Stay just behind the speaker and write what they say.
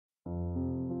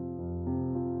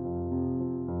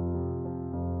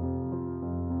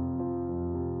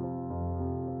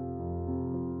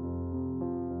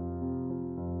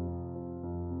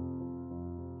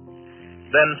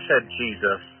Then said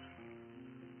Jesus,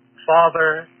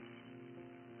 Father,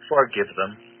 forgive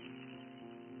them,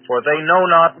 for they know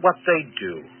not what they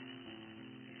do.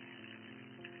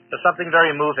 There's something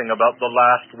very moving about the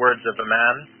last words of a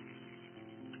man.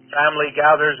 Family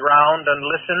gathers round and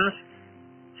listens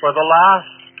for the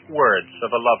last words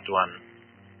of a loved one.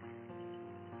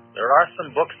 There are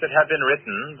some books that have been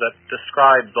written that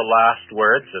describe the last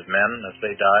words of men as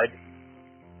they died.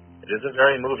 It is a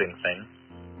very moving thing.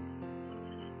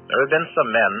 There have been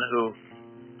some men who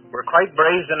were quite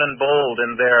brazen and bold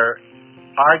in their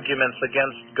arguments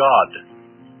against God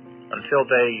until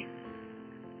they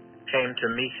came to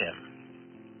meet Him.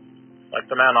 Like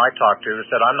the man I talked to who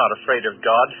said, I'm not afraid of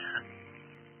God.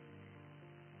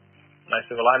 And I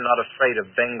said, well, I'm not afraid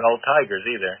of Bengal tigers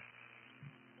either,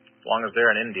 as long as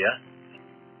they're in India.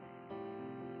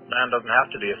 Man doesn't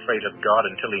have to be afraid of God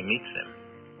until he meets Him.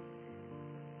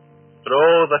 But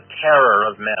oh, the terror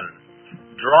of men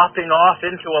dropping off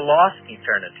into a lost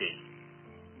eternity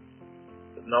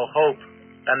with no hope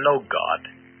and no God.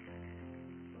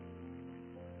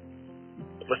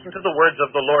 But listen to the words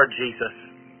of the Lord Jesus.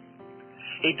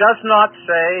 He does not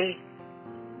say,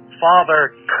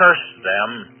 Father, curse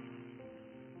them,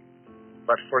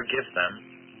 but forgive them.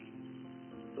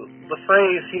 The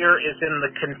phrase here is in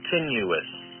the continuous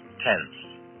tense.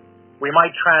 We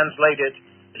might translate it,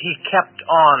 He kept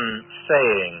on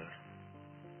saying,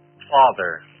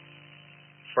 Father,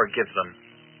 forgive them.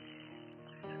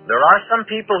 There are some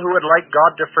people who would like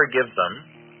God to forgive them,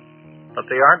 but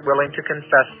they aren't willing to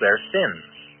confess their sins.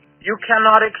 You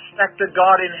cannot expect a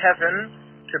God in heaven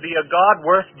to be a God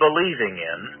worth believing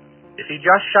in if He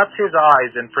just shuts His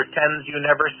eyes and pretends you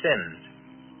never sinned.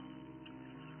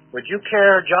 Would you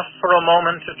care just for a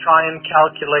moment to try and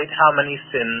calculate how many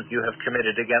sins you have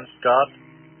committed against God?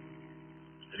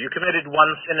 Have you committed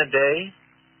one sin a day?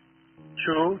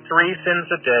 2, 3 sins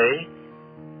a day?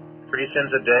 3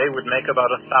 sins a day would make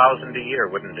about 1,000 a year,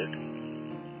 wouldn't it?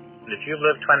 And if you've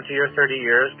lived 20 or 30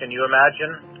 years, can you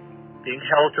imagine being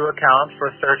held to account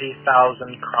for 30,000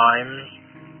 crimes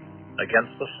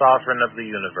against the sovereign of the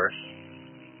universe?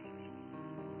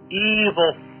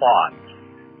 Evil thoughts.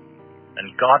 And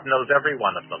God knows every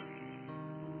one of them.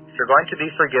 If you're going to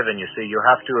be forgiven, you see, you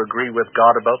have to agree with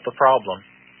God about the problem,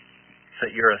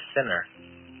 that you're a sinner.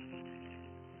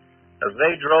 As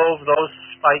they drove those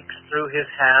spikes through His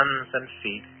hands and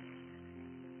feet,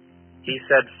 He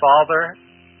said, Father,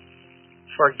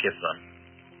 forgive them.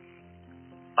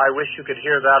 I wish you could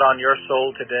hear that on your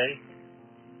soul today.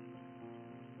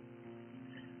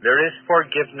 There is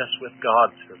forgiveness with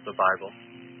God, says the Bible.